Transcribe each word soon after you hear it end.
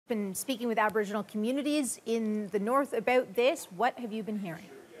been speaking with Aboriginal communities in the north about this. What have you been hearing?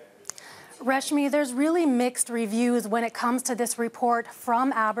 Reshmi, there's really mixed reviews when it comes to this report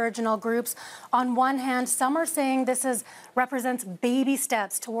from Aboriginal groups. On one hand, some are saying this represents baby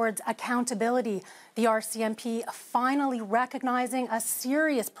steps towards accountability. The RCMP finally recognizing a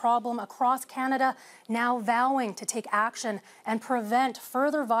serious problem across Canada, now vowing to take action and prevent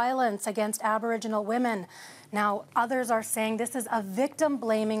further violence against Aboriginal women. Now, others are saying this is a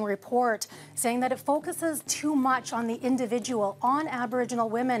victim-blaming report, saying that it focuses too much on the individual, on Aboriginal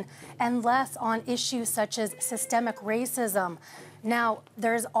women, and less on issues such as systemic racism. Now,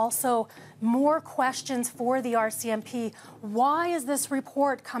 there's also more questions for the RCMP. Why is this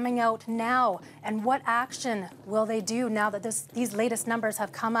report coming out now? And what action will they do now that these latest numbers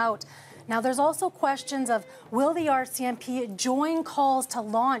have come out? Now, there's also questions of, will the RCMP join calls to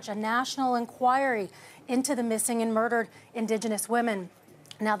launch a national inquiry into the missing and murdered Indigenous women?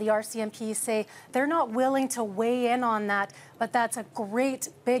 Now, the RCMP say they're not willing to weigh in on that, but that's a great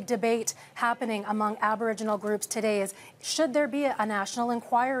big debate happening among Aboriginal groups today is, should there be a national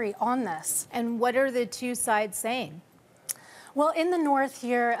inquiry on this? And what are the two sides saying? Well, in the north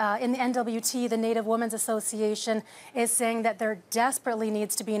here, in the NWT, the Native Women's Association is saying that there desperately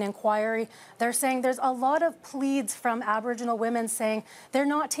needs to be an inquiry. They're saying there's a lot of pleads from Aboriginal women saying they're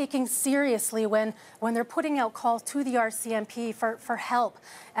not taking seriously when they're putting out calls to the RCMP for help.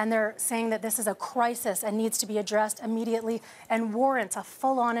 And they're saying that this is a crisis and needs to be addressed immediately and warrants a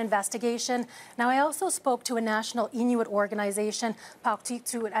full-on investigation. Now, I also spoke to a national Inuit organization,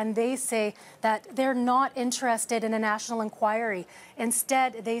 Pauktiktut, and they say that they're not interested in a national inquiry.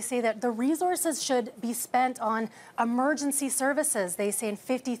 Instead, they say that the resources should be spent on emergency services. They say in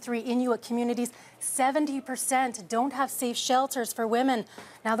 53 Inuit communities, 70% don't have safe shelters for women.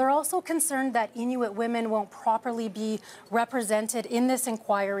 Now, they're also concerned that Inuit women won't properly be represented in this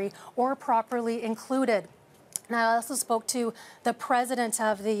inquiry or properly included. Now, I also spoke to the president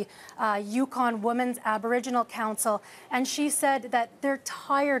of the Yukon Women's Aboriginal Council, and she said that they're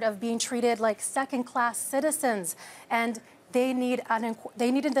tired of being treated like second-class citizens, and they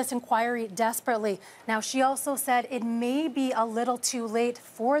needed this inquiry desperately. Now, she also said it may be a little too late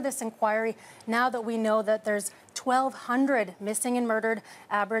for this inquiry now that we know that there's 1,200 missing and murdered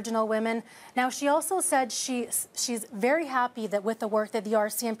Aboriginal women. Now, she also said she's very happy that with the work that the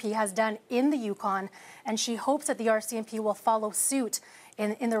RCMP has done in the Yukon, and she hopes that the RCMP will follow suit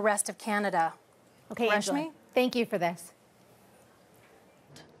in the rest of Canada. Okay, Angela, thank you for this.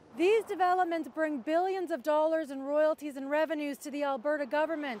 These developments bring billions of dollars in royalties and revenues to the Alberta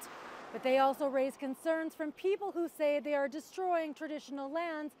government, but they also raise concerns from people who say they are destroying traditional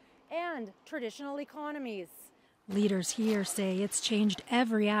lands and traditional economies. Leaders here say it's changed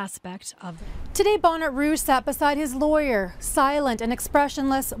every aspect of it. Today, Bonnet Rouge sat beside his lawyer, silent and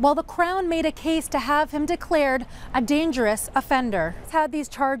expressionless, while the Crown made a case to have him declared a dangerous offender. He's had these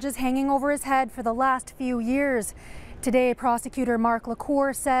charges hanging over his head for the last few years. Today, prosecutor Mark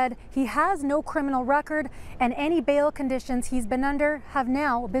Lacour said he has no criminal record and any bail conditions he's been under have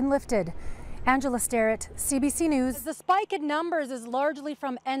now been lifted. Angela Sterritt, CBC News. The spike in numbers is largely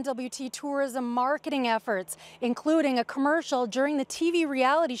from NWT tourism marketing efforts, including a commercial during the TV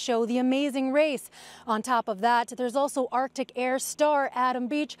reality show The Amazing Race. On top of that, there's also Arctic Air star Adam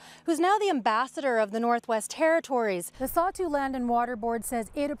Beach, who's now the ambassador of the Northwest Territories. The Sawtooth Land and Water Board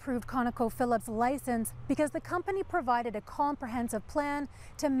says it approved ConocoPhillips' license because the company provided a comprehensive plan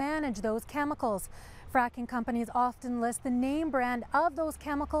to manage those chemicals. Fracking companies often list the name brand of those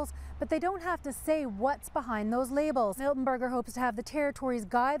chemicals, but they don't have to say what's behind those labels. Miltonberger hopes to have the territory's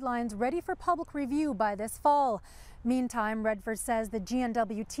guidelines ready for public review by this fall. Meantime, Redford says the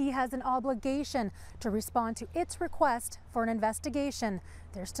GNWT has an obligation to respond to its request for an investigation.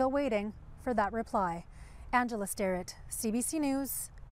 They're still waiting for that reply. Angela Sterritt, CBC News.